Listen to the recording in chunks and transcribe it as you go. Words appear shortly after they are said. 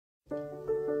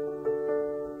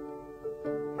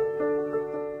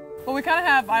we kind of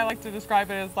have, I like to describe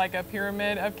it as like a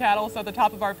pyramid of cattle. So the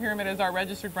top of our pyramid is our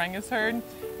registered Brangus herd,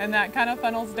 and that kind of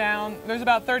funnels down. There's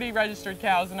about 30 registered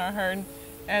cows in our herd.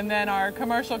 And then our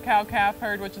commercial cow-calf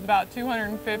herd, which is about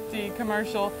 250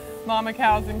 commercial mama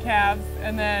cows and calves.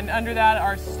 And then under that,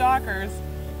 our stockers.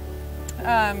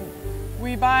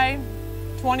 We buy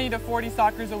 20 to 40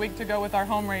 stockers a week to go with our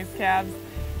home-raised calves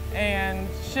and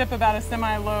ship about a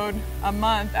semi-load a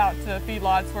month out to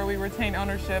feedlots where we retain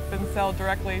ownership and sell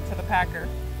directly to the packer.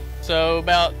 So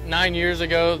about 9 years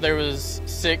ago, there was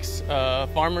 6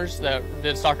 farmers that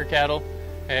did stocker cattle.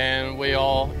 And we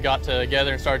all got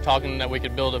together and started talking that we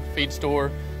could build a feed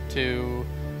store to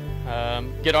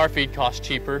get our feed costs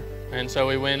cheaper. And so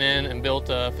we went in and built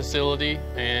a facility,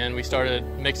 and we started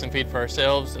mixing feed for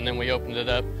ourselves, and then we opened it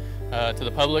up to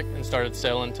the public and started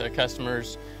selling to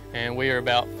customers. And we are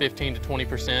about 15 to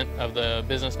 20% of the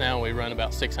business now. We run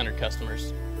about 600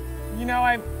 customers. You know,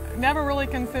 I've never really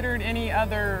considered any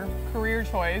other career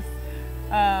choice.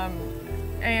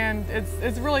 And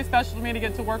it's really special to me to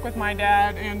get to work with my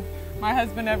dad and my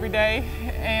husband every day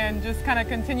and just kind of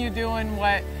continue doing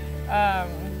what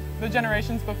the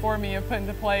generations before me have put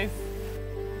into place.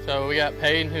 So we got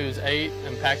Payne, who's 8,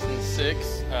 and Paxton's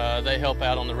 6. They help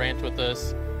out on the ranch with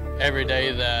us every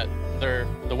day that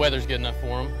the weather's good enough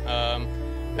for them.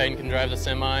 Payne can drive the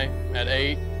semi at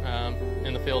 8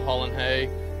 in the field hauling hay.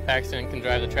 Paxton can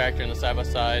drive the tractor in the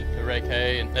side-by-side to rake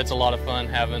hay, and it's a lot of fun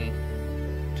having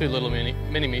 2 little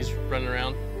mini-me's running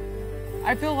around.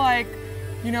 I feel like,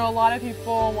 you know, a lot of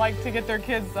people like to get their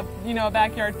kids a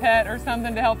backyard pet or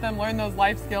something to help them learn those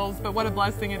life skills, but what a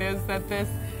blessing it is that this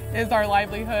is our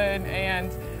livelihood.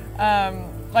 And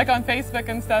like on Facebook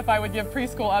and stuff, I would give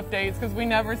preschool updates because we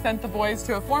never sent the boys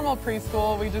to a formal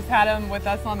preschool. We just had them with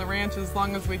us on the ranch as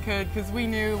long as we could because we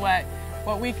knew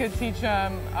what we could teach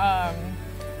them,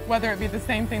 whether it be the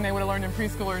same thing they would have learned in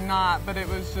preschool or not, but it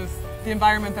was just the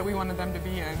environment that we wanted them to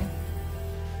be in.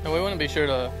 And we want to be sure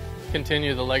to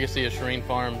continue the legacy of Schwerin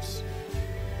Farms,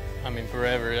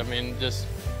 forever. Just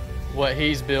what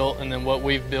he's built and then what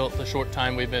we've built the short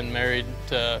time we've been married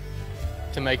to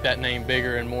make that name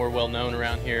bigger and more well-known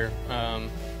around here.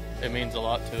 It means a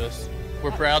lot to us.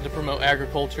 We're proud to promote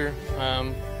agriculture.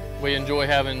 We enjoy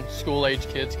having school-age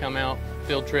kids come out,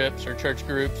 field trips or church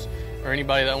groups, or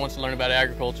anybody that wants to learn about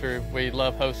agriculture. We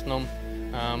love hosting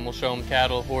them. We'll show them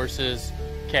cattle, horses,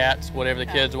 cats, whatever the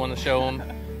kids want to show them.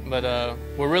 But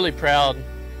we're really proud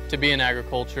to be in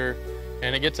agriculture,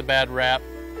 and it gets a bad rap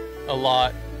a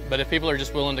lot. But if people are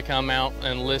just willing to come out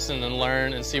and listen and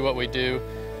learn and see what we do,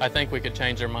 I think we could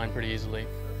change their mind pretty easily.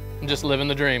 And just living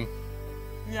the dream.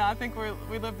 Yeah, I think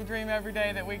we live the dream every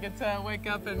day that we get to wake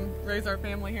up and raise our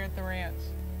family here at the ranch.